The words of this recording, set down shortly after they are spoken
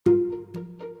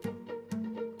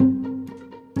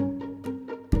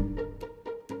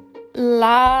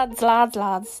Lads,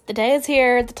 the day is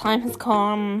here, the time has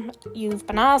come. You've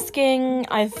been asking,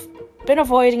 I've been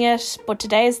avoiding it, but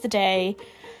today is the day.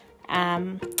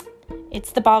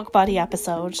 It's the Bog Body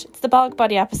episode. It's the Bog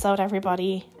Body episode,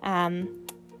 everybody.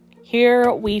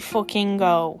 Here we fucking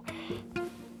go.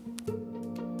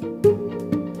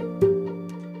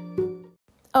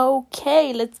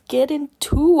 Okay, let's get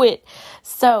into it.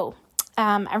 So,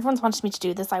 everyone's wanted me to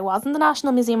do this. I was in the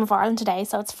National Museum of Ireland today,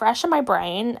 so it's fresh in my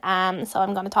brain. So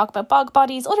I'm going to talk about bog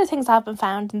bodies, other things that have been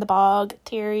found in the bog,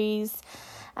 theories,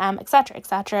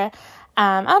 etc.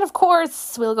 And of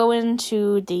course, we'll go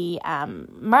into the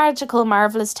magical,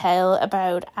 marvellous tale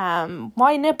about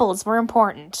why nipples were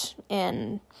important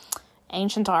in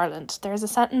ancient Ireland. There's a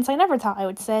sentence I never thought I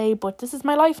would say, but this is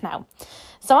my life now.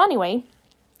 So anyway,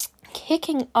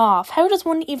 kicking off, how does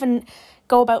one even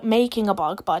go about making a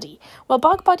bog body? Well,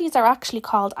 bog bodies are actually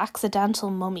called accidental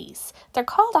mummies. They're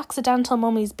called accidental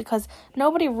mummies because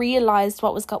nobody realised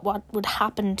what would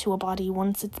happen to a body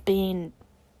once it's been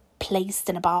placed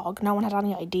in a bog. No one had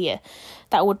any idea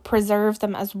that would preserve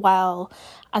them as well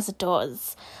as it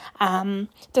does.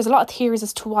 There's a lot of theories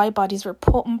as to why bodies were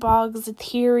put in bogs. A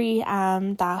theory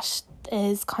that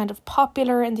is kind of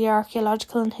popular in the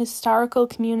archaeological and historical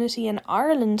community in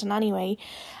Ireland, and anyway,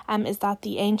 is that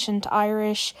the ancient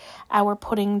Irish were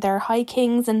putting their high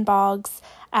kings in bogs,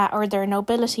 or their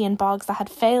nobility in bogs that had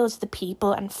failed the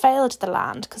people and failed the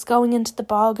land, because going into the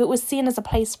bog, it was seen as a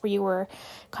place where you were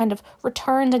kind of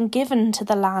returned and given to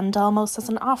the land almost as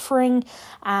an offering,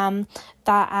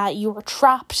 that you were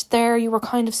trapped there, you were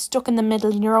kind of stuck in the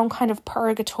middle in your own kind of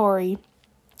purgatory,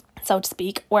 so to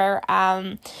speak, where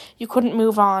you couldn't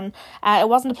move on. It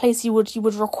wasn't a place you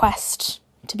would request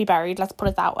to be buried, let's put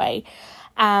it that way.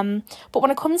 But when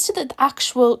it comes to the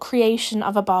actual creation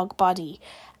of a bog body,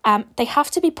 they have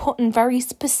to be put in very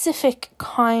specific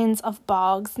kinds of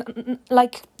bogs,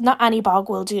 like not any bog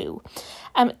will do.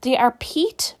 They are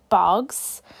peat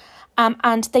bogs,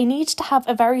 and they need to have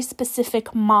a very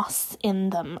specific moss in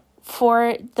them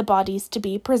for the bodies to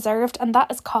be preserved, and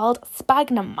that is called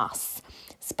sphagnum moss.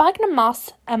 Sphagnum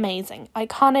moss, amazing,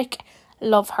 iconic,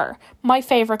 love her. My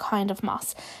favourite kind of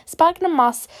moss. Sphagnum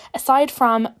moss, aside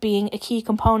from being a key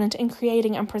component in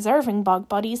creating and preserving bog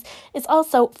bodies, is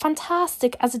also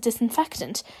fantastic as a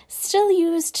disinfectant. Still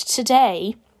used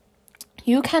today.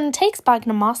 You can take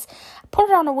sphagnum moss, put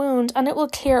it on a wound, and it will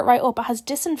clear it right up. It has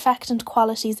disinfectant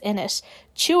qualities in it.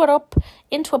 Chew it up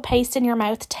into a paste in your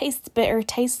mouth. Tastes bitter,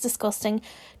 tastes disgusting.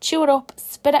 Chew it up,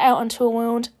 spit it out onto a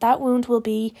wound. That wound will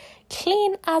be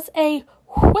clean as a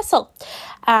whistle.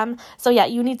 So yeah,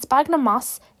 you need sphagnum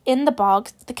moss in the bog.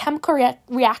 The chemical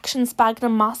reaction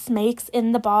sphagnum moss makes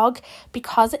in the bog,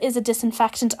 because it is a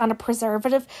disinfectant and a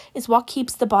preservative, is what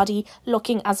keeps the body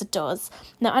looking as it does.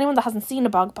 Now, anyone that hasn't seen a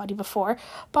bog body before,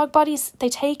 bog bodies, they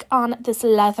take on this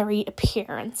leathery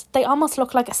appearance. They almost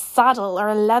look like a saddle or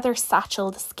a leather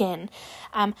satchel, the skin.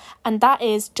 And that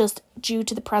is just due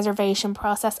to the preservation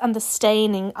process and the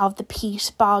staining of the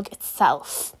peat bog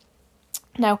itself.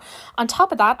 Now, on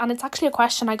top of that, and it's actually a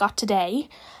question I got today,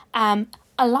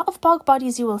 a lot of bog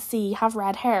bodies you will see have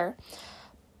red hair.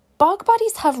 Bog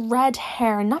bodies have red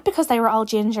hair, not because they were all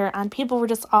ginger and people were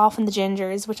just off in the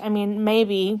gingers, which, I mean,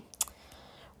 maybe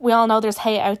we all know there's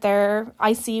hate out there.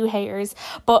 I see you haters.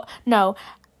 But no,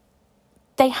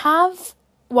 they have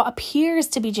what appears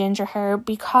to be ginger hair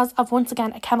because of, once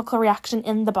again, a chemical reaction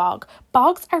in the bog.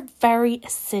 Bogs are very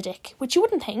acidic, which you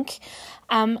wouldn't think.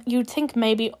 You'd think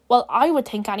maybe, well, I would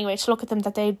think anyway, to look at them,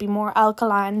 that they'd be more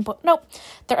alkaline, but no,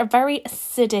 they're a very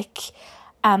acidic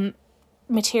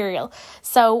material.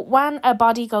 So when a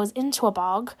body goes into a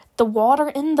bog, the water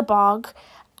in the bog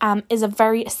is a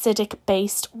very acidic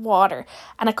based water,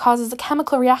 and it causes a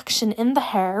chemical reaction in the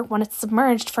hair when it's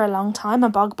submerged for a long time.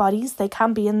 And bog bodies, they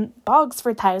can be in bogs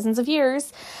for thousands of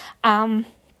years, and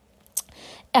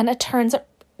it turns,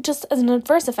 just as an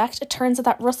adverse effect, it turns to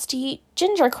that rusty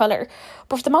ginger colour.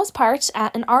 But for the most part,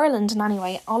 in Ireland, and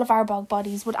anyway, all of our bog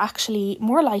bodies would actually,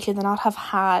 more likely than not, have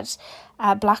had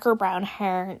black or brown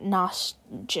hair, not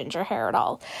ginger hair at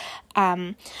all.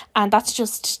 And that's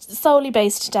just solely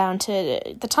based down to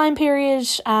the time period.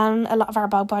 A lot of our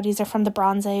bog bodies are from the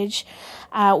Bronze Age,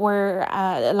 where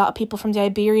a lot of people from the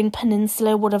Iberian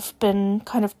Peninsula would have been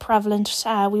kind of prevalent.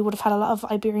 We would have had a lot of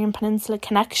Iberian Peninsula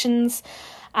connections.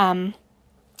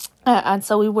 And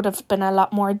so we would have been a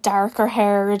lot more darker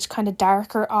haired, kind of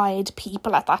darker eyed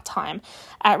people at that time.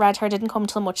 Red hair didn't come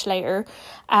till much later,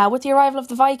 with the arrival of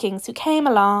the Vikings, who came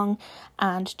along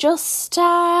and just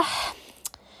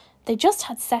they just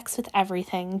had sex with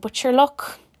everything. But sure,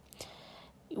 look,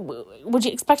 would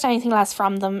you expect anything less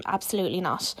from them? Absolutely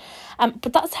not.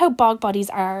 But that's how bog bodies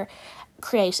are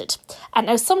created. And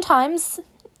now sometimes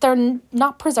they're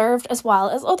not preserved as well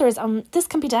as others. This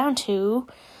can be down to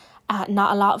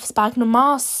not a lot of sphagnum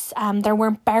moss. They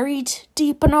weren't buried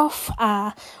deep enough.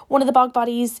 One of the bog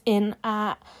bodies in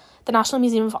the National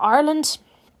Museum of Ireland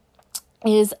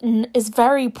is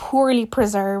very poorly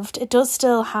preserved. It does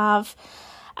still have,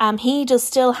 he does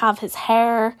still have his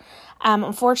hair.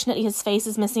 Unfortunately, his face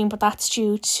is missing, but that's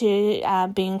due to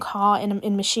being caught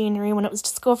in machinery when it was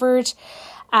discovered.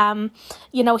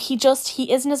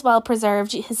 He isn't as well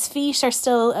preserved. His feet are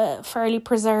still fairly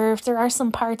preserved. There are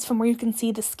some parts from where you can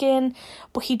see the skin,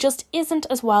 but he just isn't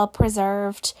as well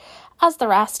preserved as the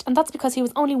rest, and that's because he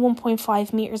was only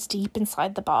 1.5 meters deep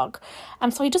inside the bog.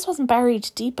 So he just wasn't buried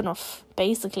deep enough,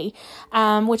 basically.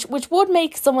 Which would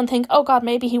make someone think, oh God,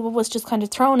 maybe he was just kind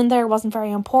of thrown in there, wasn't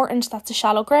very important, that's a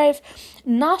shallow grave.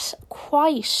 Not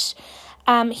quite.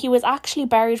 He was actually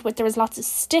buried there was lots of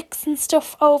sticks and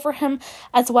stuff over him,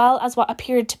 as well as what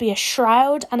appeared to be a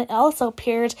shroud, and it also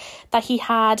appeared that he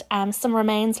had some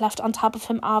remains left on top of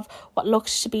him of what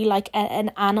looked to be like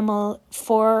an animal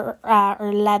fur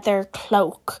or leather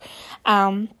cloak,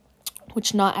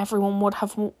 which not everyone would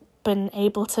have been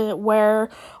able to wear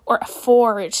or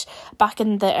afford back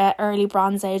in the early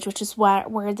Bronze Age, which is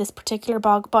where this particular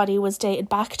bog body was dated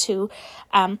back to.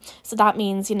 So that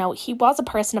means, he was a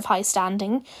person of high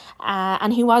standing,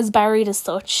 and he was buried as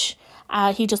such.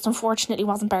 He just unfortunately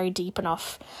wasn't buried deep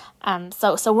enough.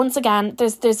 So once again,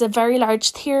 there's a very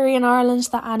large theory in Ireland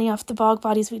that any of the bog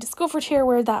bodies we discovered here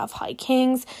were that of high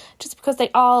kings, just because they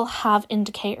all have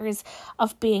indicators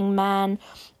of being men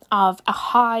of a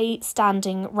high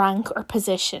standing rank or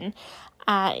position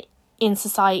in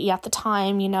society at the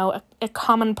time. A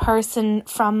common person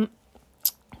from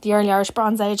the early Irish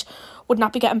Bronze Age would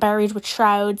not be getting buried with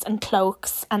shrouds and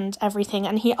cloaks and everything.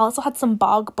 And he also had some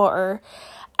bog butter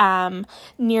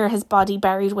near his body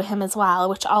buried with him as well,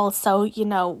 which also,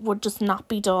 would just not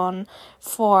be done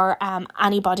for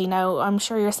anybody. Now, I'm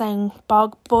sure you're saying,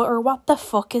 bog butter, what the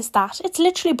fuck is that? It's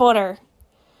literally butter.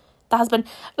 That has been,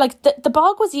 the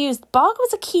bog was used. Bog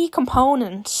was a key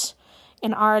component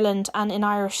in Ireland and in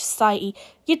Irish society.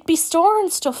 You'd be storing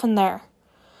stuff in there.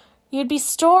 You'd be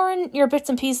storing your bits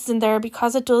and pieces in there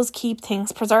because it does keep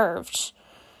things preserved.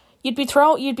 It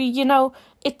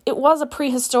was a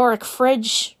prehistoric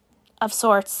fridge of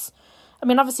sorts. I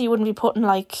mean, obviously you wouldn't be putting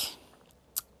if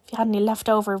you had any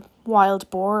leftover wild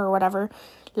boar or whatever,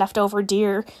 leftover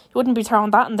deer, you wouldn't be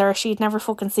throwing that in there. She'd never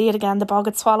fucking see it again. The bog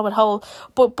would swallow it whole.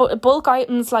 But bulk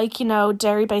items like,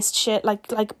 dairy based shit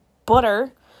like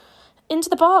butter into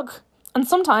the bog. And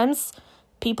sometimes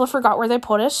people forgot where they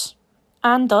put it,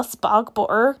 and thus bog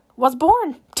butter was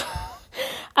born.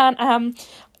 And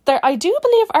I do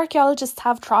believe archaeologists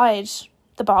have tried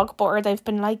the bog butter. They've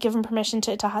been given permission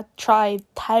to try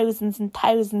thousands and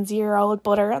thousands year old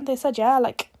butter, and they said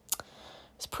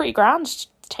it's pretty grand. It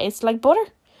tastes like butter.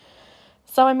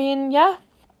 So, I mean, yeah,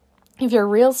 if you're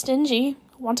real stingy,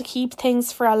 want to keep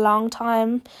things for a long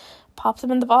time, pop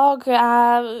them in the bog.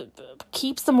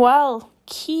 Keeps them well.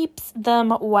 So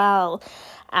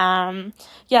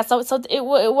it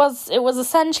was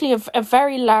essentially a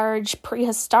very large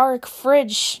prehistoric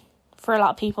fridge for a lot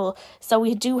of people. So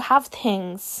we do have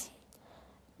things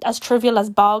as trivial as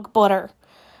bog butter,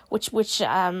 which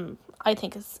I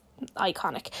think is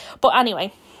iconic. But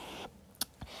anyway,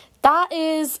 that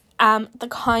is the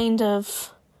kind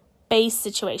of base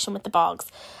situation with the bogs.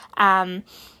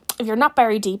 If you're not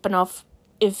buried deep enough,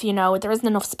 if there isn't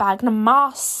enough sphagnum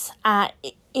moss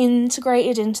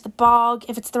integrated into the bog,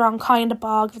 if it's the wrong kind of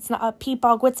bog, if it's not a peat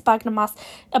bog with sphagnum moss,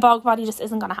 a bog body just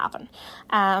isn't going to happen.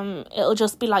 It'll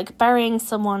just be like burying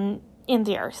someone in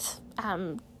the earth.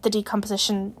 The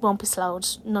decomposition won't be slowed,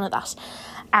 none of that.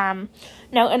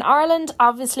 Now in Ireland,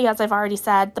 obviously, as I've already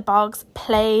said, the bogs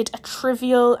played a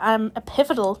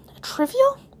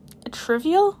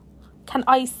can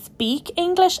I speak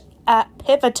English? A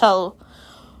pivotal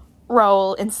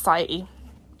role in society,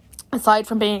 aside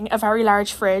from being a very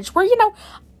large fridge where,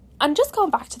 I'm just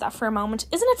going back to that for a moment.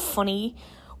 Isn't it funny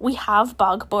we have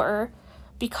bog butter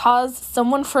because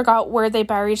someone forgot where they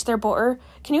buried their butter?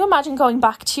 Can you imagine going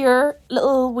back to your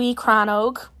little wee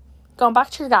cranog, going back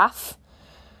to your gaff,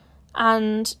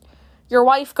 and your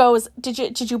wife goes,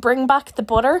 did you bring back the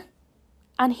butter?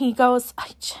 And he goes,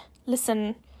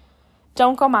 listen,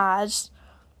 don't go mad.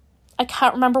 I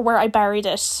can't remember where I buried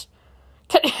it.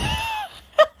 Can you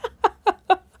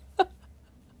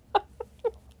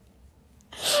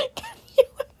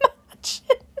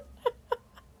imagine?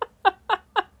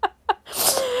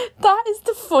 That is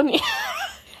the funny.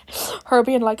 her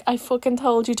being like, I fucking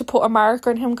told you to put a marker,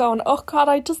 and him going, oh God,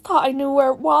 I just thought I knew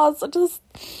where it was.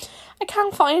 I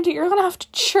can't find it. You're going to have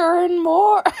to churn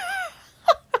more.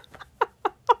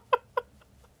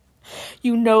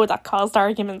 You know that caused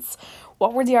arguments.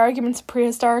 What were the arguments of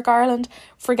prehistoric Ireland?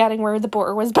 Forgetting where the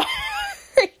butter was buried.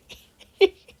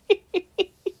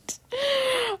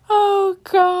 Oh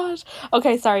God.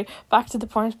 Okay, sorry. Back to the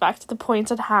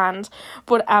point at hand.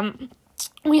 But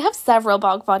we have several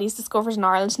bog bodies discovered in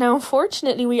Ireland. Now,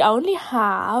 unfortunately, we only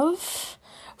have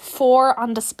 4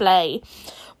 on display,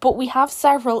 but we have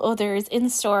several others in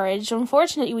storage.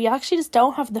 Unfortunately, we actually just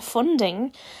don't have the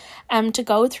funding to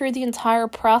go through the entire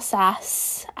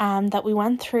process that we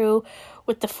went through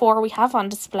with the 4 we have on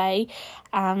display,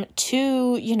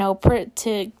 to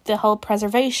the whole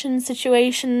preservation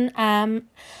situation.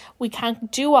 We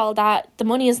can't do all that. The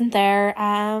money isn't there.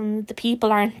 The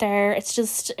people aren't there.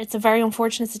 It's a very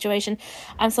unfortunate situation.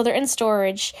 So they're in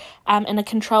storage, in a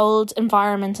controlled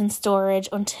environment in storage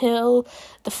until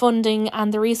the funding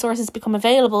and the resources become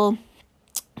available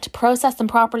to process them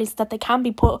properly so that they can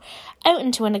be put out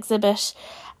into an exhibit.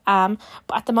 But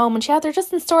at the moment, they're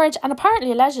just in storage, and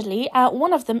apparently, allegedly,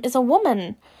 one of them is a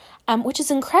woman, which is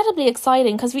incredibly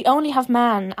exciting because we only have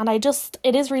men, and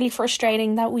it is really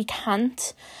frustrating that we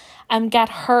can't get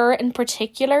her in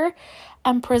particular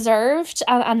preserved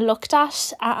and looked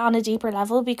at on a deeper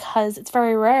level, because it's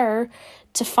very rare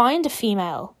to find a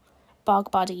female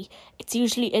bog body. It's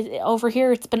usually over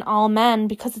here it's been all men,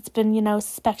 because it's been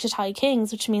suspected high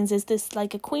kings, which means, is this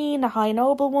like a queen, a high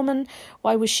noble woman?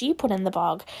 Why was she put in the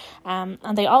bog? And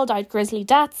they all died grisly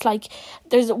deaths. Like,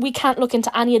 we can't look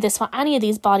into any of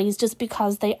these bodies just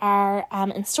because they are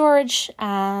in storage.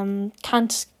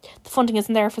 The funding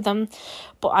isn't there for them,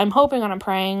 but I'm hoping and I'm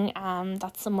praying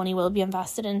that some money will be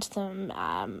invested into them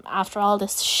after all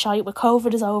this shite with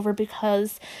COVID is over,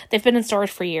 because they've been in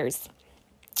storage for years.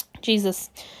 Jesus,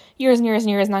 years and years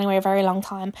and years, and anyway, a very long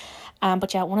time.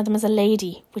 But yeah, one of them is a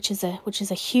lady, which is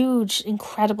a huge,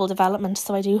 incredible development.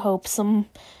 So I do hope some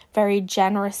very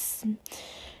generous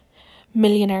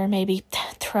millionaire maybe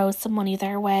throws some money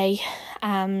their way.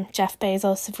 Jeff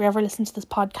Bezos, if you ever listen to this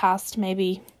podcast,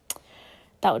 maybe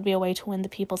that would be a way to win the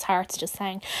people's hearts, just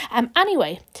saying.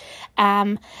 Anyway,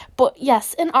 but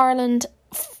yes, in Ireland,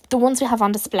 the ones we have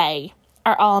on display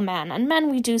are all men, and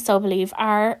men, we do so believe,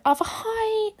 are of a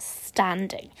high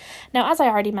standing. Now, as I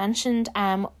already mentioned,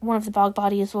 one of the bog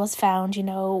bodies was found,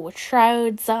 with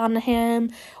shrouds on him,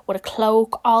 with a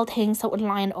cloak, all things that would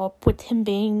line up with him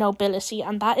being nobility,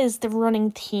 and that is the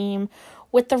running theme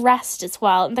with the rest as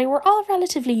well. And they were all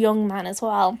relatively young men as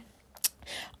well,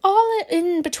 all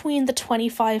in between the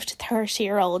 25 to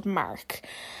 30-year-old mark.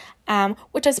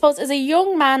 Which I suppose is a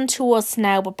young man to us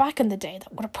now, but back in the day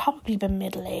that would have probably been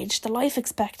middle-aged. The life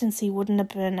expectancy wouldn't have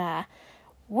been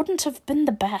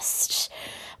the best.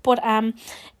 But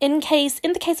in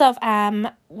the case of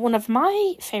one of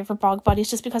my favourite bog bodies,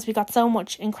 just because we got so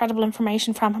much incredible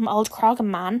information from him, Old Croghan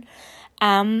Man,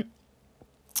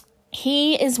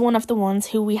 he is one of the ones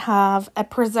who we have a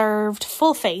preserved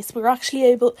full face. We were actually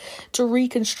able to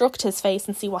reconstruct his face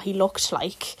and see what he looked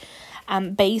like,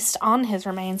 based on his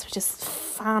remains, which is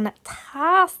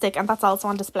fantastic, and that's also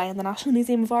on display in the National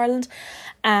Museum of Ireland.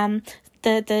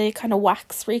 The kind of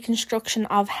wax reconstruction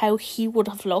of how he would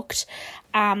have looked,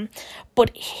 but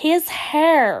his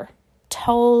hair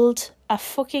told a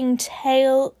fucking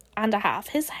tale and a half.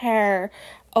 His hair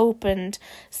opened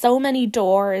so many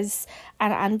doors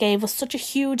and gave us such a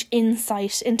huge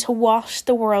insight into what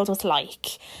the world was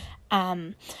like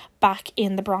back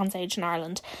in the Bronze Age in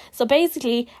Ireland. So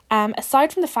basically,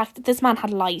 aside from the fact that this man had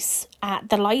lice,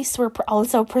 the lice were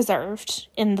also preserved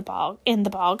in the bog.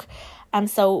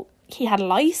 So he had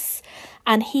lice,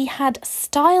 and he had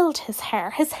styled his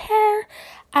hair. His hair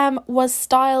was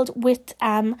styled with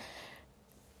a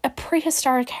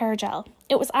prehistoric hair gel.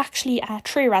 It was actually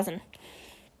tree resin.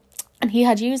 And he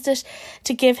had used it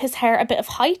to give his hair a bit of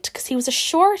height, because he was a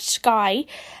short guy.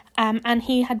 And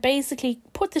he had basically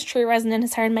put this tree resin in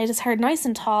his hair and made his hair nice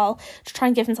and tall to try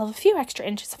and give himself a few extra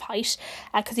inches of height,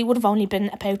 because he would have only been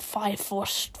about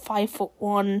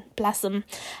 5'1", bless him.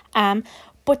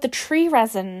 But the tree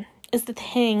resin is the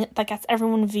thing that gets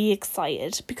everyone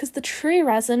excited, because the tree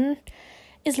resin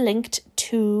is linked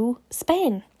to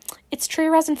Spain. It's tree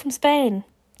resin from Spain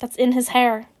that's in his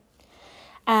hair.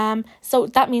 So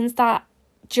that means that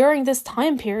during this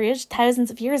time period,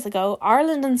 thousands of years ago,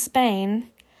 Ireland and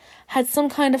Spain had some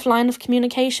kind of line of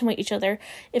communication with each other.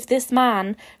 If this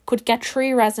man could get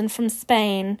tree resin from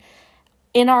Spain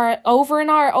over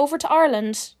to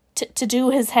Ireland to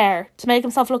do his hair, to make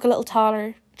himself look a little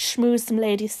taller, schmooze some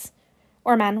ladies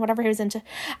or men, whatever he was into,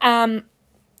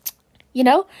 You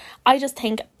know, I just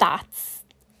think that's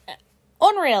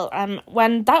unreal.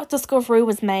 When that discovery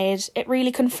was made, it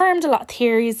really confirmed a lot of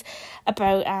theories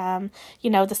about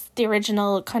the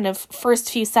original kind of first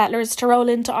few settlers to roll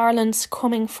into Ireland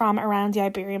coming from around the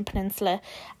Iberian Peninsula,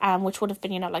 which would have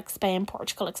been like Spain,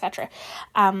 Portugal, etc.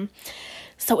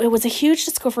 So it was a huge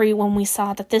discovery when we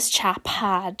saw that this chap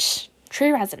had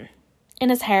tree resin in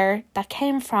his hair that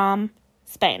came from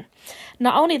Spain.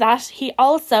 Not only that, he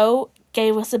also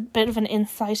gave us a bit of an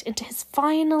insight into his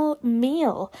final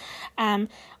meal.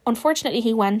 Unfortunately,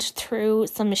 he went through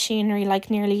some machinery, like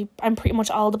pretty much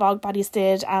all the bog bodies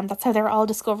did. That's how they were all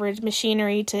discovered,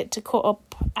 machinery to cut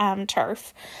up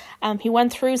turf. He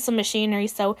went through some machinery,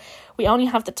 so we only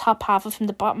have the top half of him.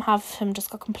 The bottom half of him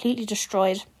just got completely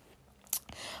destroyed.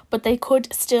 But they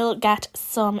could still get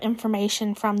some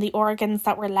information from the organs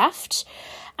that were left.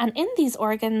 And in these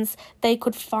organs, they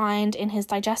could find in his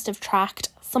digestive tract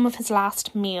some of his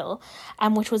last meal,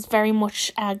 which was very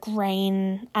much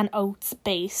grain and oats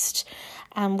based,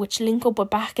 which link up with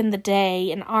back in the day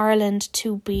in Ireland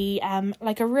to be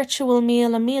like a ritual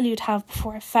meal, a meal you'd have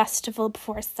before a festival,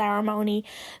 before a ceremony,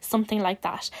 something like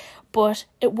that. But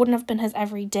it wouldn't have been his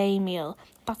everyday meal.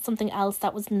 That's something else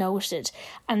that was noted,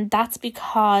 and that's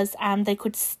because they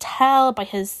could tell by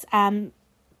his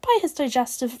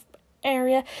digestive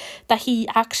area that he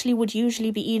actually would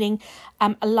usually be eating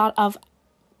a lot of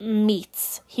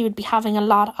meats. He would be having a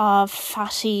lot of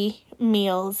fatty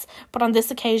meals, but on this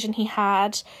occasion he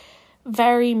had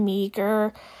very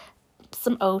meager,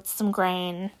 some oats, some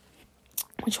grain,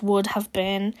 which would have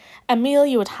been a meal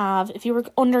you would have if you were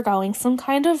undergoing some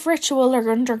kind of ritual or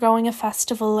undergoing a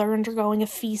festival or undergoing a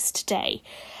feast day.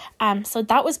 So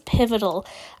that was pivotal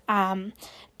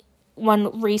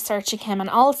when researching him. And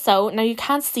also, now you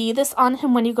can't see this on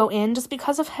him when you go in just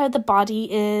because of how the body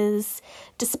is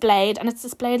displayed, and it's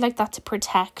displayed like that to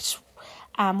protect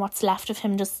what's left of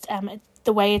him. Just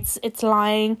the way it's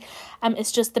lying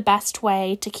is just the best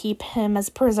way to keep him as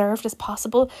preserved as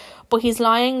possible. But he's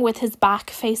lying with his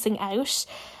back facing out,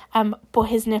 but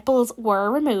his nipples were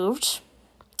removed.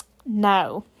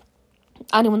 Now,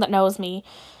 anyone that knows me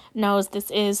knows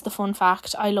this is the fun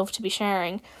fact I love to be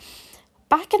sharing.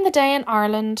 Back in the day in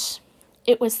Ireland,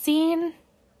 it was seen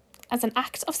as an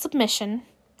act of submission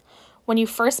when you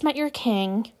first met your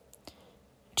king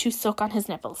to suck on his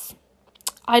nipples.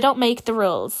 I don't make the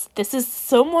rules. This is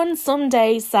someone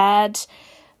someday said,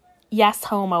 yes,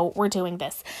 homo, we're doing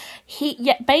this.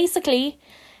 Basically,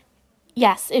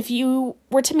 yes, if you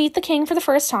were to meet the king for the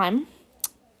first time,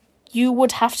 you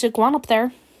would have to go on up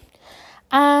there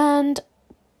and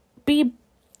be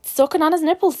sucking on his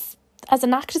nipples as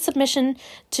an act of submission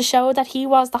to show that he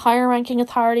was the higher ranking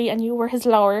authority and you were his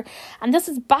lower. And this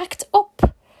is backed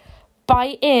up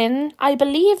by I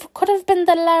believe, could have been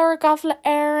the Laura Gavla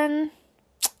Aaron,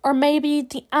 or maybe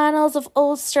the Annals of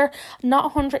Ulster,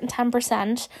 not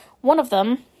 110%, one of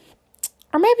them,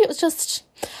 or maybe it was just,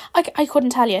 I couldn't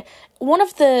tell you, one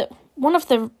of the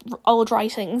old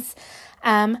writings.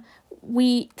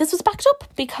 This was backed up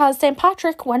because St.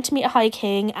 Patrick went to meet a high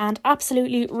king and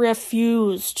absolutely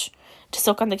refused to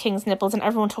suck on the king's nipples, and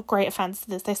everyone took great offence to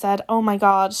this. They said, oh my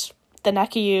god, the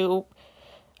neck of you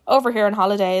over here on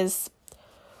holidays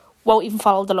won't even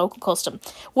follow the local custom,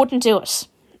 wouldn't do it.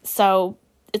 So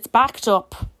it's backed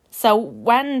up. So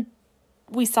when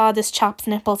we saw this chap's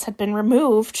nipples had been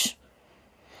removed,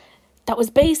 that was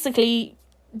basically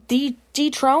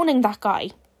dethroning that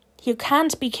guy. You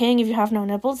can't be king if you have no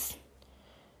nipples.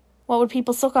 What would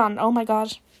people suck on? Oh my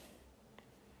god.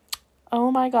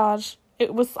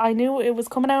 I knew it was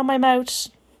coming out of my mouth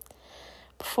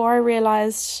before I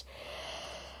realised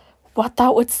what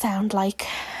that would sound like.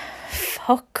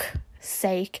 Fuck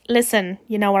sake. Listen,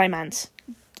 you know what I meant.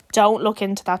 Don't look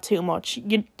into that too much.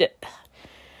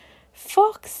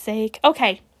 Fuck's sake.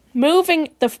 Okay,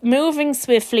 moving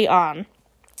swiftly on.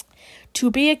 To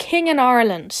be a king in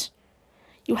Ireland,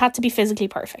 you had to be physically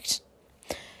perfect.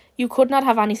 You could not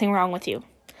have anything wrong with you.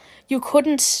 You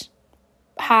couldn't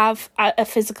have a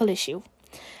physical issue.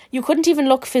 You couldn't even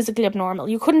look physically abnormal.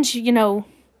 You couldn't,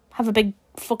 have a big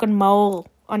fucking mole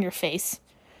on your face.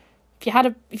 If you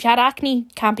had acne,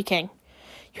 can't be king.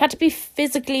 You had to be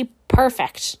physically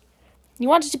perfect. You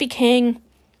wanted to be king,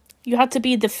 you had to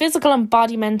be the physical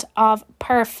embodiment of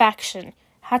perfection.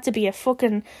 Had to be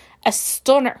a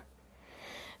stunner.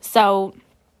 So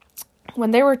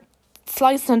when they were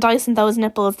slicing and dicing those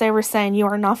nipples, they were saying you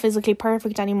are not physically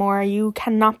perfect anymore. You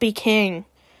cannot be king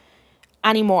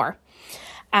anymore.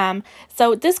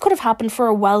 So this could have happened for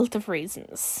a wealth of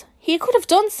reasons. He could have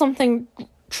done something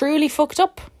truly fucked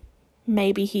up.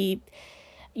 Maybe he,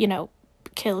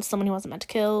 killed someone he wasn't meant to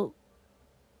kill.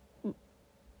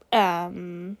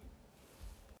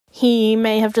 He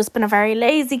may have just been a very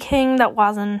lazy king that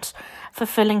wasn't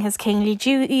fulfilling his kingly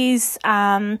duties.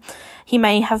 He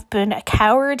may have been a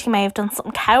coward. He may have done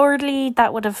something cowardly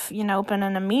that would have, been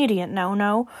an immediate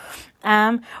no-no.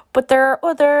 But there are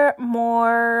other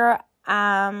more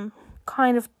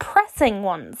kind of pressing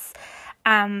ones.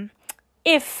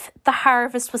 If the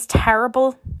harvest was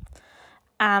terrible,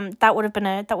 that would have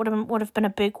been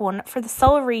a big one, for the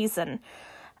sole reason,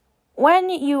 when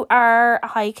you are a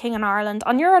high king in Ireland,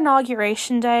 on your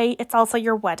inauguration day, it's also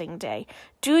your wedding day.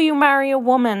 Do you marry a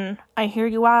woman? I hear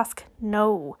you ask.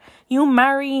 No. You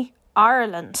marry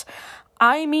Ireland.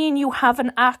 I mean, you have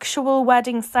an actual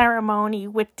wedding ceremony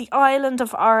with the island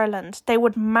of Ireland. They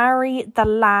would marry the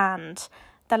land.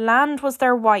 The land was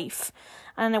their wife,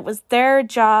 and it was their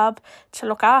job to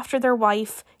look after their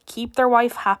wife, keep their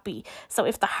wife happy. So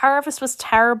if the harvest was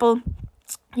terrible,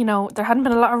 there hadn't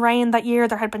been a lot of rain that year,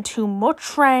 there had been too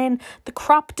much rain, the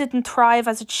crop didn't thrive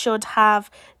as it should have,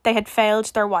 they had failed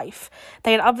their wife.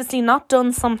 They had obviously not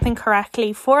done something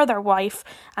correctly for their wife,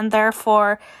 and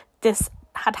therefore this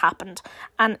had happened.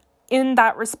 And in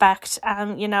that respect,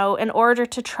 in order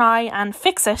to try and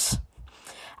fix it,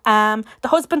 the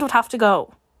husband would have to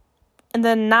go in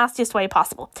the nastiest way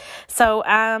possible. So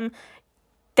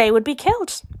they would be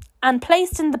killed and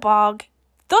placed in the bog,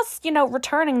 thus,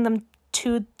 returning them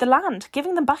to the land,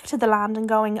 giving them back to the land and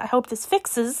going, I hope this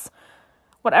fixes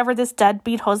whatever this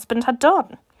deadbeat husband had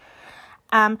done.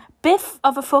 Bit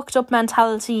of a fucked up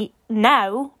mentality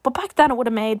now, but back then it would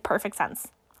have made perfect sense.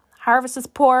 Harvest is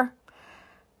poor.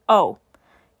 Oh,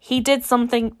 he did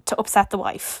something to upset the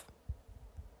wife.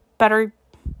 Better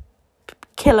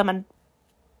kill him and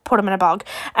put him in a bog.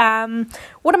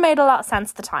 Would have made a lot of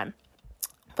sense at the time,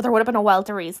 but there would have been a wealth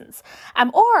of reasons.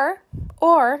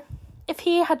 Or if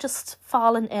he had just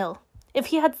fallen ill, if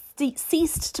he had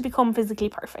ceased to become physically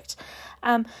perfect.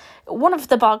 One of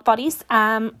the bog bodies,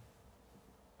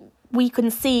 we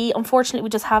can see, unfortunately, we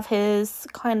just have his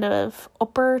kind of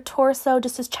upper torso,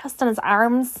 just his chest and his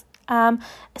arms, a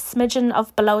smidgen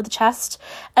of below the chest,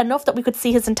 enough that we could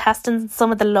see his intestines and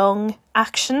some of the lung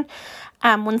action.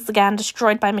 Once again,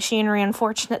 destroyed by machinery,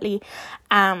 unfortunately.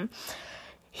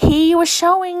 He was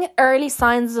showing early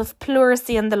signs of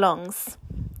pleurisy in the lungs,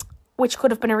 which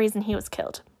could have been a reason he was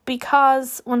killed.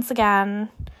 Because, once again,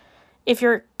 if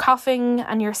you're coughing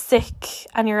and you're sick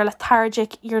and you're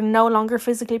lethargic, you're no longer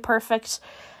physically perfect.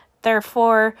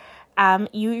 Therefore,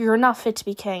 you're not fit to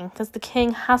be king, because the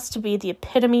king has to be the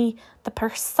epitome, the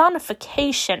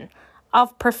personification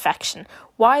of perfection.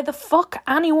 Why the fuck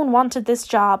anyone wanted this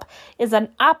job is an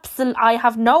absolute, I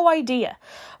have no idea.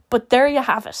 But there you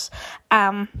have it.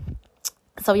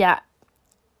 So yeah,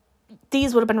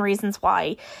 these would have been reasons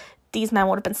why these men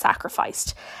would have been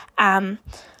sacrificed. Now,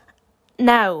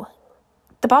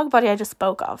 the bog body I just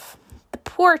spoke of, the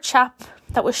poor chap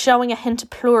that was showing a hint of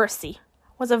pleurisy,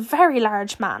 was a very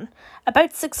large man,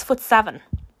 about 6'7",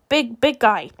 big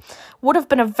guy. Would have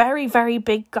been a very, very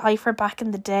big guy for back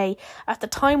in the day. At the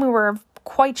time, we were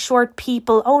quite short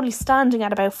people, only standing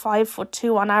at about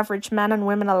 5'2" on average, men and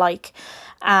women alike.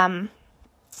 So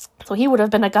he would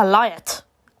have been a Goliath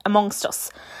amongst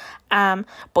us.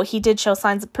 But he did show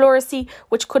signs of pleurisy,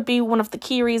 which could be one of the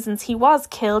key reasons he was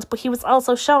killed, but he was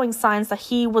also showing signs that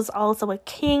he was also a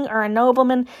king or a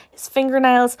nobleman. His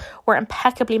fingernails were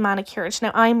impeccably manicured.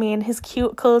 Now, I mean, his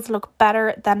cuticles look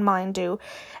better than mine do.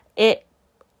 It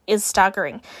is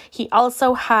staggering. He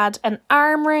also had an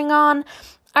arm ring on.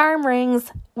 Arm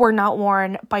rings were not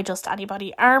worn by just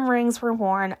anybody. Arm rings were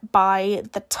worn by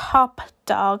the top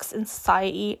dogs in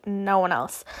society, no one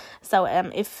else. So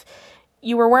if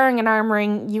you were wearing an arm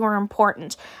ring, you were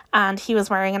important, and he was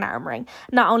wearing an arm ring.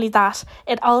 Not only that,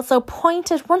 it also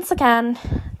pointed, once again,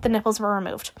 the nipples were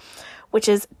removed, which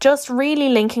is just really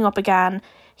linking up again.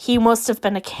 He must have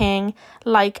been a king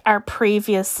like our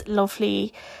previous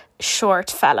lovely short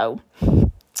fellow.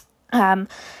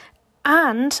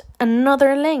 And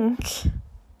another link,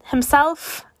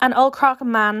 himself and Old Crock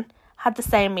Man had the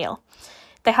same meal.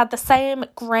 They had the same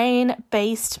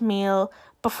grain-based meal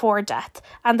before death,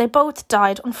 and they both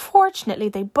died. Unfortunately,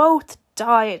 they both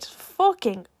died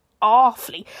fucking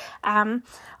awfully.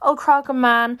 Old Crock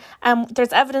Man,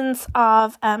 there's evidence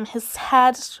of his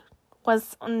head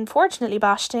was unfortunately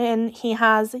bashed in. He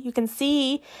has, you can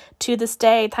see to this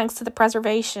day, thanks to the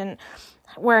preservation,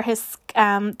 where his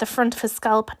the front of his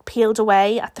scalp had peeled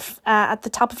away at the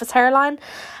top of his hairline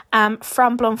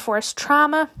from blunt force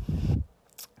trauma.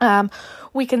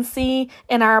 We can see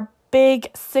in our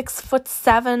big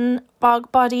 6'7"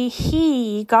 bog body.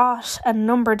 He got a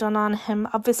number done on him.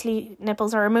 Obviously,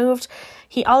 nipples are removed.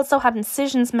 He also had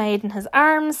incisions made in his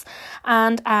arms,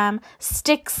 and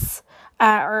sticks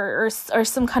or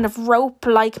some kind of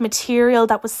rope-like material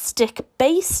that was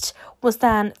stick-based was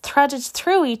then threaded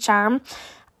through each arm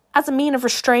as a mean of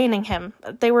restraining him.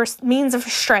 They were means of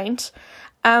restraint.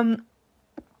 Now,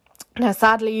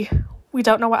 sadly, we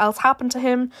don't know what else happened to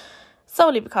him,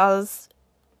 solely because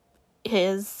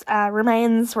his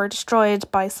remains were destroyed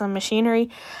by some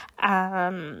machinery.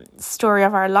 Story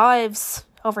of our lives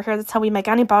over here. That's how we make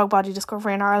any bog body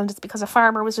discovery in Ireland. It's because a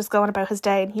farmer was just going about his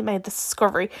day and he made this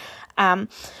discovery.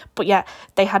 But yeah,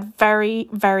 they had very,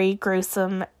 very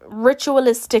gruesome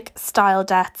ritualistic style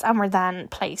deaths and were then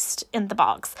placed in the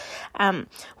bogs,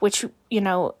 which, you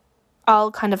know,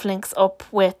 all kind of links up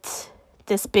with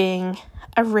this being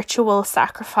a ritual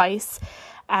sacrifice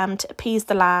to appease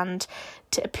the land,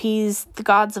 to appease the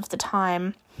gods of the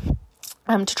time,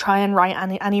 to try and right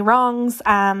any wrongs.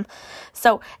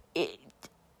 So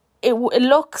it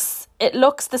looks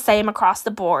the same across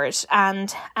the board.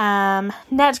 And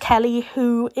Ned Kelly,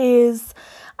 who is,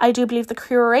 I do believe, the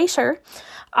curator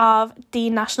of the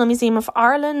National Museum of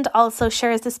Ireland, also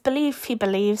shares this belief. He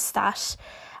believes that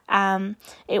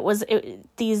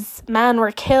these men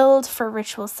were killed for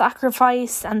ritual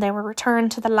sacrifice and they were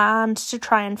returned to the land to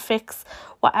try and fix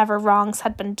whatever wrongs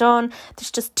had been done.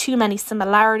 There's just too many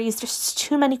similarities. There's just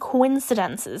too many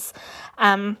coincidences.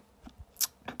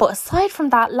 But aside from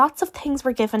that, lots of things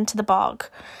were given to the bog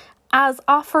as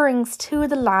offerings to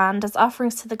the land, as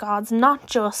offerings to the gods, not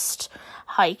just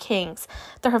high kings.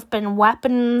 There have been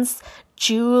weapons,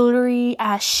 jewellery,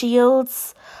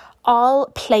 shields, all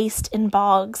placed in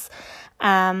bogs,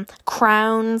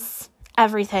 crowns,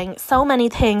 everything. So many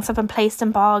things have been placed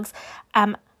in bogs,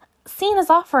 seen as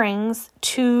offerings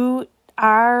to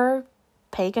our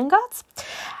pagan gods.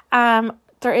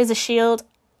 There is a shield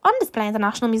on display in the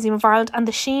National Museum of Ireland, and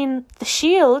the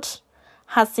shield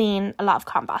has seen a lot of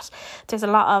combat. There's a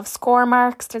lot of score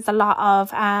marks. There's a lot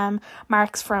of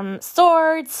marks from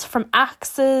swords, from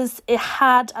axes. It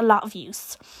had a lot of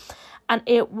use. And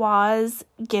it was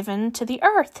given to the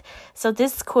earth. So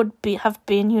this could have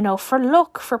been, you know, for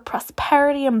luck, for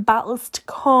prosperity and battles to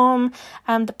come.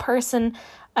 The person,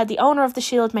 the owner of the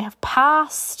shield may have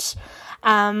passed.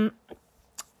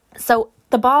 So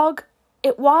the bog,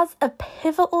 it was a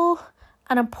pivotal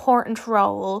and important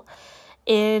role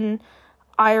in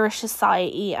Irish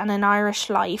society and in Irish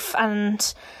life.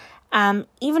 And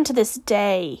even to this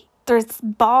day, there's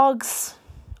bogs,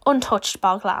 untouched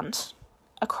bogland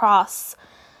across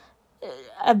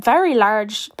a very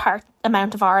large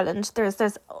amount of Ireland.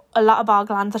 There's a lot of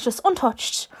bogland that's just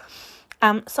untouched.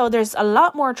 So there's a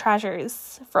lot more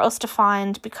treasures for us to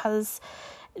find because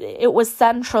it was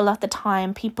central at the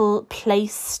time. People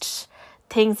placed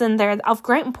things in there of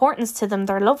great importance to them,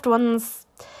 their loved ones,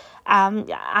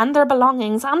 and their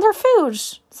belongings and their food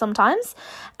sometimes.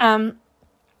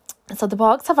 So the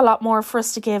bogs have a lot more for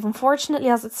us to give. Unfortunately,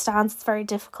 as it stands, it's very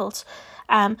difficult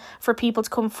for people to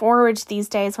come forward these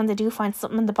days when they do find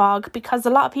something in the bog, because a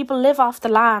lot of people live off the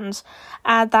land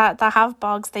that have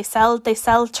bogs. They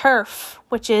sell turf,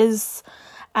 which is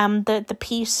the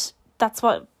peat. That's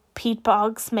what peat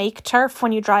bogs make, turf,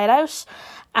 when you dry it out.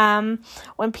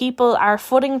 When people are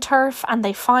footing turf and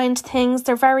they find things,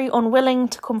 they're very unwilling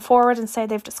to come forward and say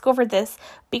they've discovered this,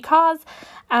 because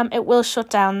it will shut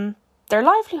down their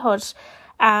livelihood.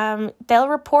 They'll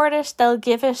report it, they'll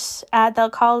give it, they'll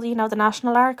call, the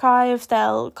National Archive,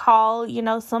 they'll call,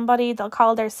 somebody, they'll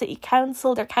call their city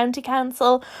council, their county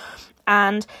council,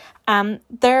 and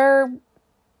their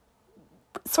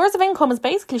source of income is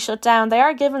basically shut down. They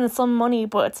are given some money,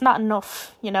 but it's not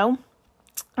enough,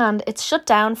 and it's shut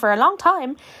down for a long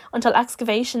time until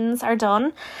excavations are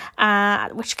done,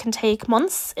 which can take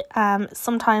months,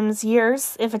 sometimes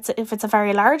years if it's a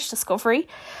very large discovery.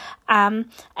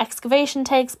 Excavation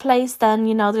takes place, then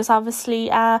there's obviously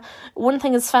one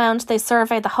thing is found, they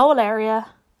survey the whole area,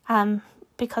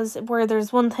 because where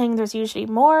there's one thing there's usually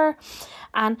more,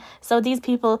 and so these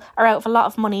people are out of a lot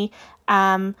of money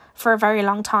for a very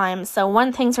long time. So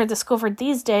when things are discovered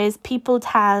these days, people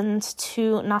tend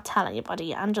to not tell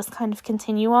anybody and just kind of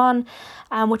continue on,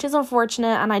 which is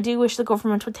unfortunate. And I do wish the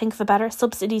government would think of a better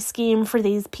subsidy scheme for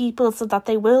these people so that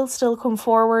they will still come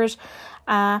forward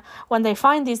when they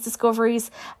find these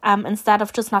discoveries, instead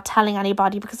of just not telling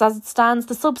anybody, because as it stands,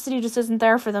 the subsidy just isn't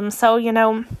there for them. So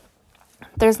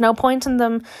there's no point in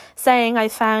them saying, I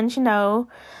found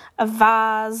a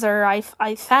vase, or I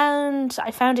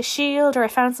found a shield, or I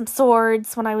found some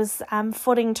swords when I was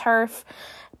footing turf,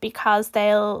 because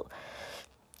they'll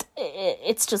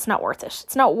it's just not worth it.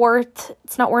 It's not worth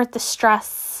the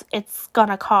stress it's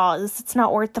gonna cause. It's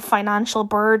not worth the financial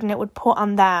burden it would put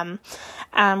on them,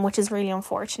 which is really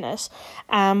unfortunate.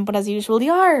 But as usual, the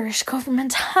Irish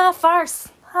government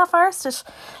half-arsed it,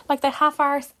 like they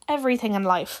half-arse everything in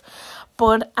life.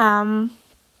 But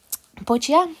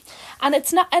yeah, and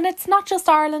it's not just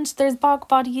Ireland. There's bog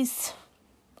bodies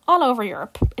all over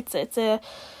Europe.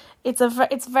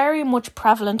 It's very much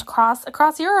prevalent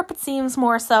across Europe. It seems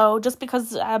more so, just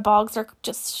because bogs are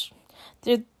just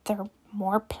they're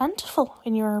more plentiful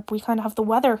in Europe. We kind of have the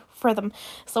weather for them,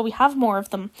 so we have more of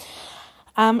them.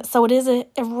 So it is a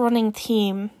running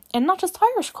theme in not just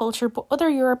Irish culture but other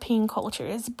European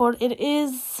cultures. But it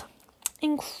is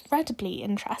incredibly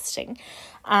interesting.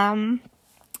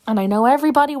 And I know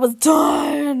everybody was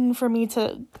dying for me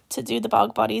to do the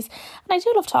bog bodies. And I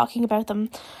do love talking about them.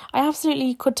 I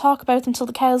absolutely could talk about them till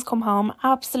the cows come home.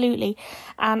 Absolutely.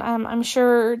 And I'm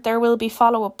sure there will be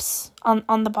follow-ups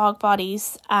on the bog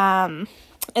bodies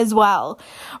as well.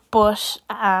 But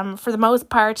for the most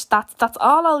part, that's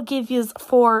all I'll give you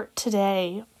for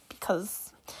today.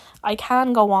 Because I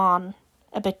can go on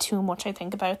a bit too much, I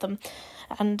think, about them.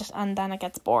 And then it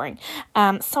gets boring.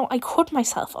 So I cut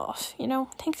myself off, I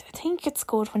think it's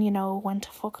good when you know when to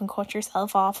fucking cut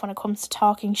yourself off when it comes to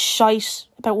talking shite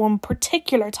about one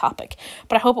particular topic.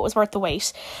 But I hope it was worth the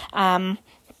wait.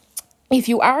 If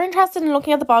you are interested in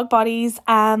looking at the bog bodies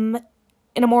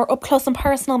in a more up close and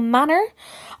personal manner,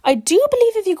 I do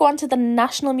believe if you go onto the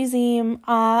National Museum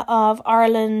of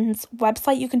Ireland's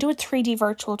website, you can do a 3D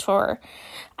virtual tour.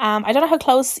 I don't know how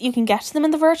close you can get to them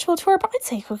in the virtual tour, but I'd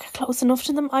say you could get close enough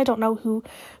to them. I don't know who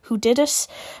did it,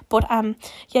 but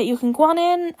yeah, you can go on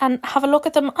in and have a look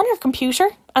at them on your computer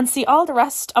and see all the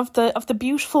rest of the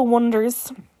beautiful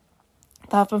wonders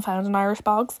that have been found in Irish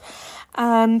bogs.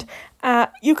 And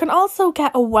you can also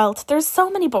get a wealth. There's so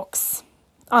many books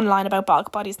online about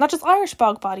bog bodies, not just Irish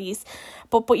bog bodies,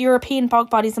 but European bog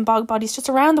bodies and bog bodies just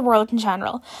around the world in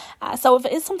general. So if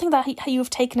it is something that you've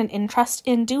taken an interest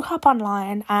in, do hop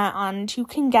online and you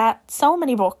can get so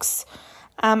many books.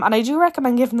 And I do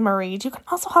recommend giving them a read. You can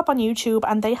also hop on YouTube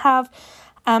and they have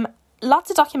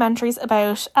lots of documentaries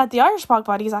about the Irish bog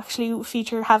bodies actually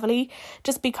feature heavily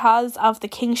just because of the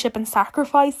kingship and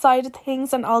sacrifice side of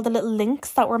things and all the little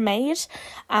links that were made.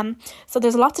 So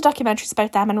there's lots of documentaries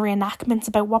about them and reenactments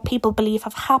about what people believe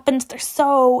have happened. They're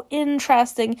so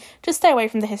interesting. Just stay away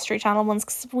from the History Channel ones,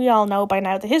 because we all know by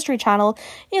now the History Channel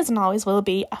is and always will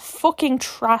be a fucking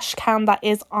trash can that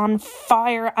is on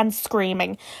fire and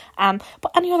screaming.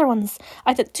 But any other ones,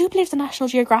 I do believe the National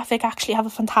Geographic actually have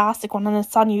a fantastic one and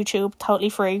it's on YouTube, totally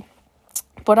free.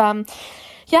 But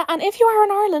yeah, and if you are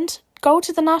in Ireland, go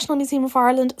to the National Museum of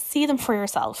Ireland, see them for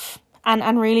yourself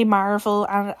and really marvel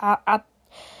at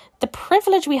the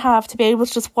privilege we have to be able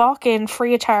to just walk in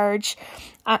free of charge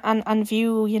and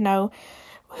view,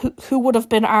 who would have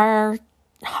been our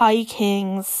high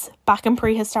kings back in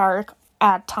prehistoric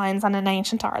times and in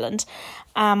ancient Ireland.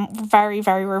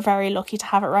 We're very lucky to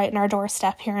have it right in our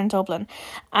doorstep here in Dublin.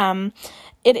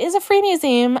 It is a free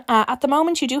museum. At the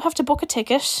moment, you do have to book a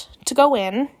ticket to go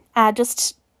in,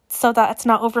 just so that it's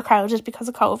not overcrowded because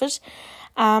of COVID.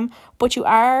 But you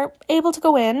are able to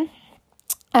go in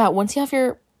once you have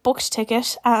your booked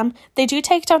ticket. They do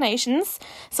take donations.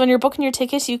 So when you're booking your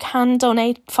ticket, you can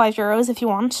donate €5 if you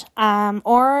want.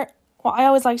 Or what I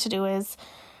always like to do is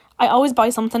I always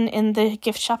buy something in the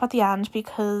gift shop at the end,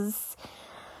 because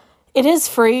it is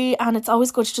free and it's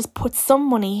always good to just put some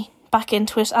money back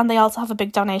into it. And they also have a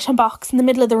big donation box in the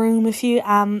middle of the room if you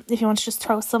want to just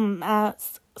throw some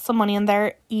money in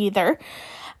there either.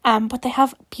 But they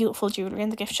have beautiful jewellery in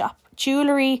the gift shop.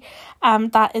 Jewellery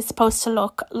that is supposed to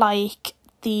look like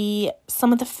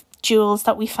some of the jewels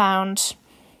that we found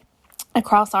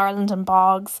across Ireland in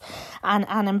bogs and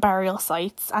in burial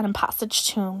sites and in passage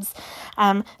tombs.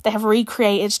 They have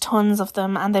recreated tons of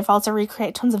them, and they've also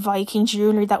recreated tons of Viking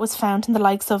jewellery that was found in the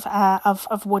likes of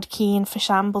Woodkey and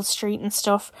Fishamble Street and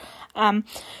stuff.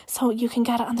 So you can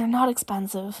get it and they're not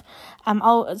expensive.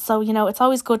 So it's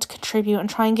always good to contribute and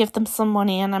try and give them some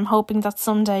money, and I'm hoping that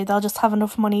someday they'll just have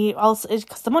enough money also,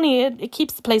 because the money it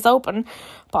keeps the place open,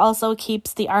 but also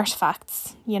keeps the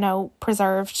artifacts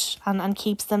preserved and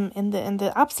keeps them in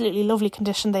the absolutely lovely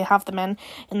condition they have them in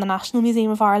the National Museum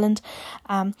of Ireland.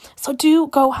 So do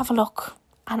go have a look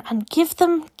and give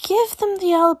them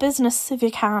the old business if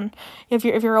you can, if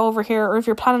you're over here, or if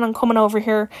you're planning on coming over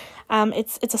here.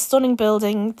 It's a stunning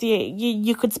building.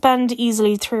 You could spend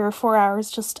easily 3 or 4 hours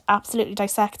just absolutely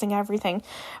dissecting everything,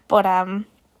 but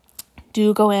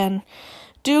do go in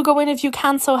if you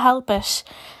can so help it.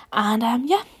 And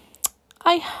yeah,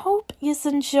 I hope you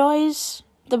enjoyed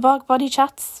the bog body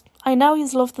chats. I know you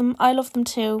love them. I love them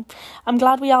too. I'm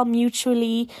glad we all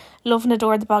mutually love and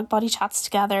adore the bog body chats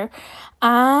together.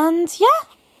 And yeah,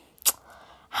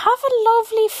 have a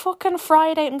lovely fucking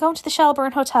Friday. I'm going to the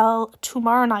Shelburne Hotel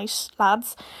tomorrow night,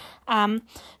 lads.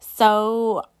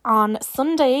 So on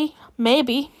Sunday,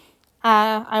 maybe,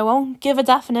 I won't give a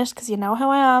definite because you know how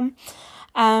I am.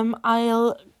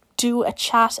 I'll do a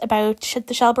chat about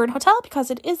the Shelburne Hotel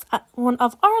because it is one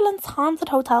of Ireland's haunted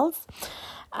hotels.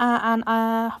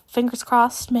 And fingers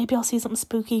crossed, maybe I'll see something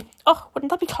spooky. Oh,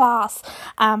 wouldn't that be class?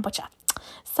 But yeah.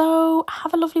 So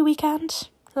have a lovely weekend,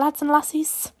 lads and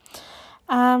lassies.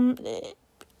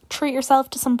 Treat yourself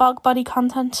to some bog body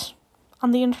content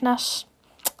on the internet.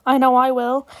 I know I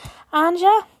will. And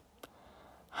yeah,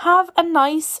 have a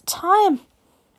nice time.